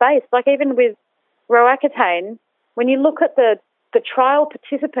evidence-based. Like, even with Roaccutane, when you look at the trial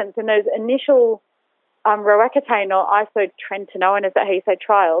participants in those initial Roaccutane or isotretinoin, is that how you say,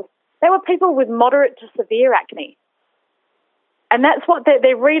 trials, they were people with moderate to severe acne. And that's what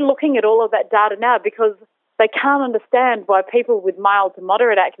they're re-looking at all of that data now, because they can't understand why people with mild to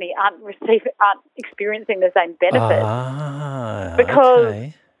moderate acne aren't experiencing the same benefit.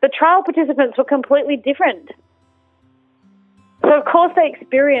 Because the trial participants were completely different So, of course, they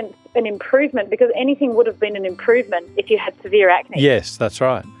experienced an improvement because anything would have been an improvement if you had severe acne. Yes, that's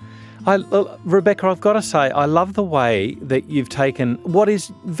right. Rebecca, I've got to say, I love the way that you've taken what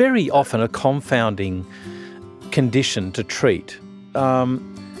is very often a confounding condition to treat,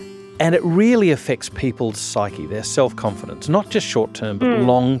 and it really affects people's psyche, their self-confidence, not just short-term but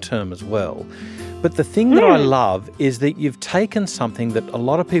long-term as well. But the thing that I love is that you've taken something that a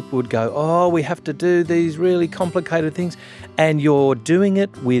lot of people would go, oh, we have to do these really complicated things, and you're doing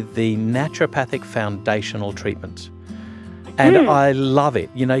it with the naturopathic foundational treatments. And I love it.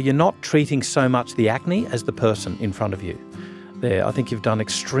 You know, you're not treating so much the acne as the person in front of you. There, I think you've done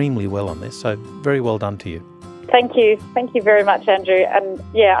extremely well on this, so very well done to you. Thank you. Thank you very much, Andrew. And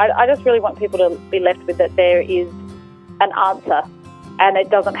yeah, I just really want people to be left with that there is an answer, and it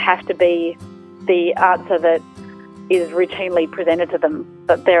doesn't have to be the answer that is routinely presented to them,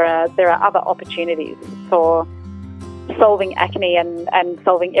 but there are other opportunities for solving acne and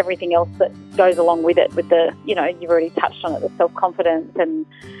solving everything else that goes along with it, with the, you know, you've already touched on it, the self-confidence and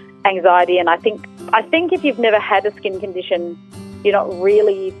anxiety. And I think if you've never had a skin condition, you're not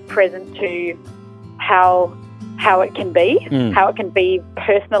really present to how it can be, how it can be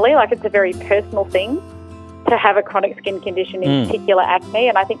personally. Like, it's a very personal thing to have a chronic skin condition, in particular acne.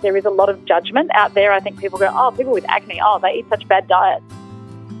 And I think there is a lot of judgment out there. I think people go, oh, people with acne, oh, they eat such bad diets,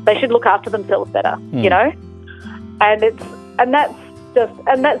 they should look after themselves better, you know? And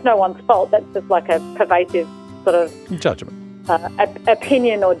that's no one's fault. That's just like a pervasive sort of judgment,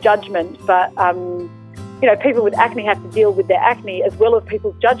 opinion or judgment. But you know, people with acne have to deal with their acne as well as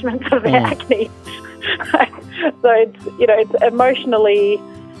people's judgments of their acne. So it's emotionally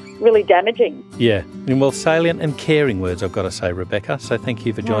really damaging. Yeah, and well, salient and caring words, I've got to say, Rebecca. So thank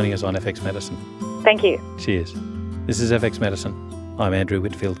you for joining us on FX Medicine. Thank you. Cheers. This is FX Medicine. I'm Andrew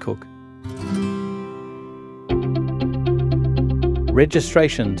Whitfield Cook.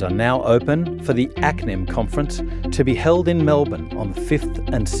 Registrations are now open for the ACNEM conference to be held in Melbourne on the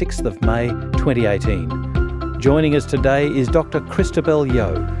 5th and 6th of May 2018. Joining us today is Dr. Christabel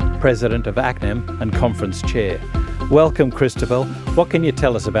Yeo, President of ACNEM and Conference Chair. Welcome, Christabel. What can you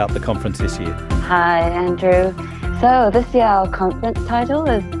tell us about the conference this year? Hi, Andrew. So this year our conference title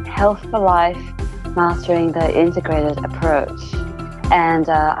is Health for Life, Mastering the Integrated Approach. And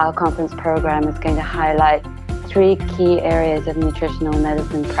our conference program is going to highlight 3 key areas of nutritional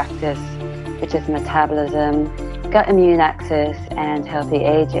medicine practice, which is metabolism, gut immune axis, and healthy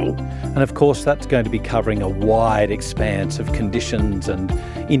aging. And of course, that's going to be covering a wide expanse of conditions and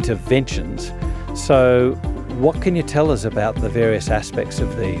interventions. So what can you tell us about the various aspects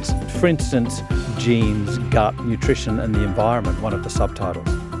of these? For instance, genes, gut, nutrition, and the environment, one of the subtitles.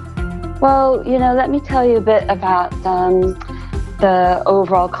 Well, let me tell you a bit about the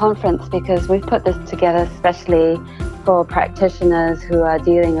overall conference, because we've put this together especially for practitioners who are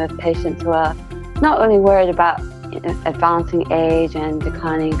dealing with patients who are not only worried about advancing age and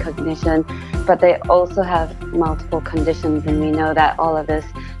declining cognition, but they also have multiple conditions, and we know that all of this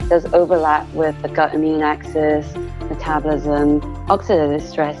does overlap with the gut immune axis, metabolism, oxidative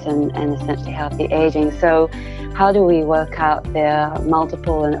stress, and essentially healthy aging. So how do we work out their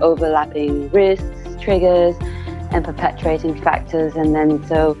multiple and overlapping risks, triggers, and perpetuating factors, and then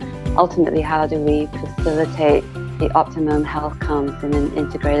so ultimately how do we facilitate the optimum health comes in an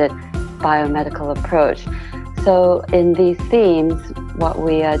integrated biomedical approach. So in these themes, what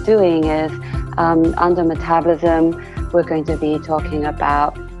we are doing is under metabolism, we're going to be talking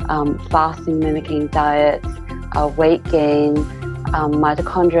about fasting mimicking diets, weight gain,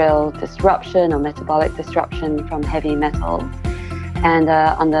 mitochondrial disruption or metabolic disruption from heavy metals. And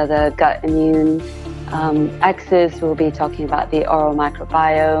under the gut immune axis, we'll be talking about the oral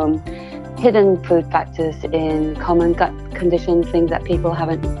microbiome, hidden food factors in common gut conditions, things that people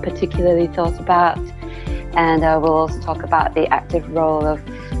haven't particularly thought about. And we'll also talk about the active role of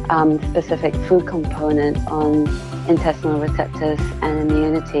specific food components on intestinal receptors and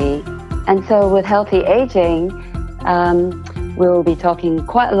immunity. And so with healthy aging, we'll be talking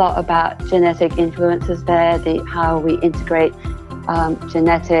quite a lot about genetic influences there, how we integrate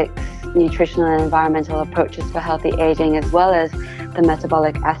genetics, nutritional and environmental approaches for healthy aging, as well as the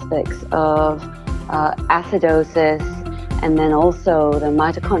metabolic aspects of acidosis, and then also the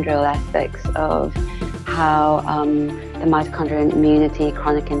mitochondrial aspects of how the mitochondrial immunity,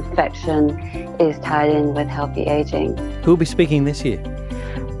 chronic infection is tied in with healthy aging. Who will be speaking this year?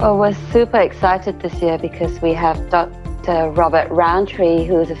 Well, we're super excited this year because we have Dr. Robert Rountree,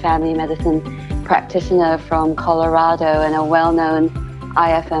 who is a family medicine practitioner from Colorado and a well-known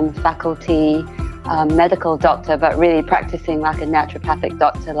IFM faculty medical doctor, but really practicing like a naturopathic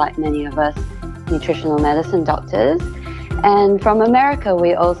doctor, like many of us nutritional medicine doctors. And from America,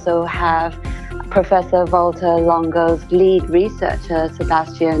 we also have Professor Walter Longo's lead researcher,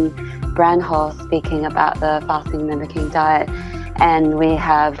 Sebastian Branhorst, speaking about the fasting mimicking diet. And we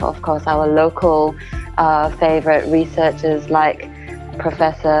have, of course, our local favorite researchers like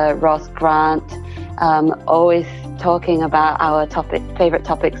Professor Ross Grant, always talking about our favorite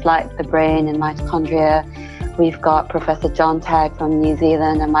topics like the brain and mitochondria. We've got Professor John Tagg from New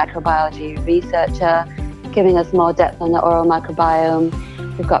Zealand, a microbiology researcher, giving us more depth on the oral microbiome.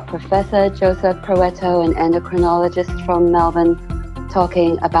 We've got Professor Joseph Proetto, an endocrinologist from Melbourne,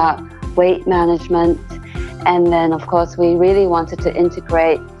 talking about weight management. And then, of course, we really wanted to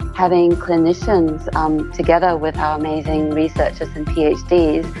integrate having clinicians together with our amazing researchers and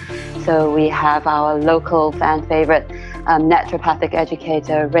PhDs. So we have our local fan favorite naturopathic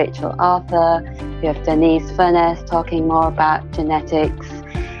educator, Rachel Arthur. We have Denise Furness talking more about genetics.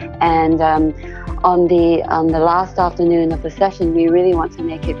 And on the last afternoon of the session, we really want to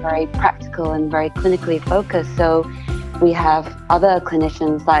make it very practical and very clinically focused. So we have other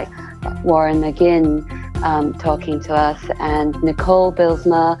clinicians like Warren McGinn talking to us, and Nicole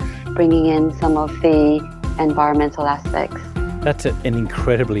Bilsma bringing in some of the environmental aspects. That's an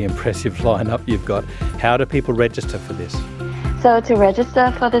incredibly impressive lineup you've got. How do people register for this? So to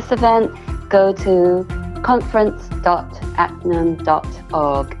register for this event, go to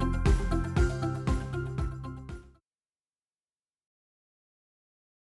conference.acnum.org.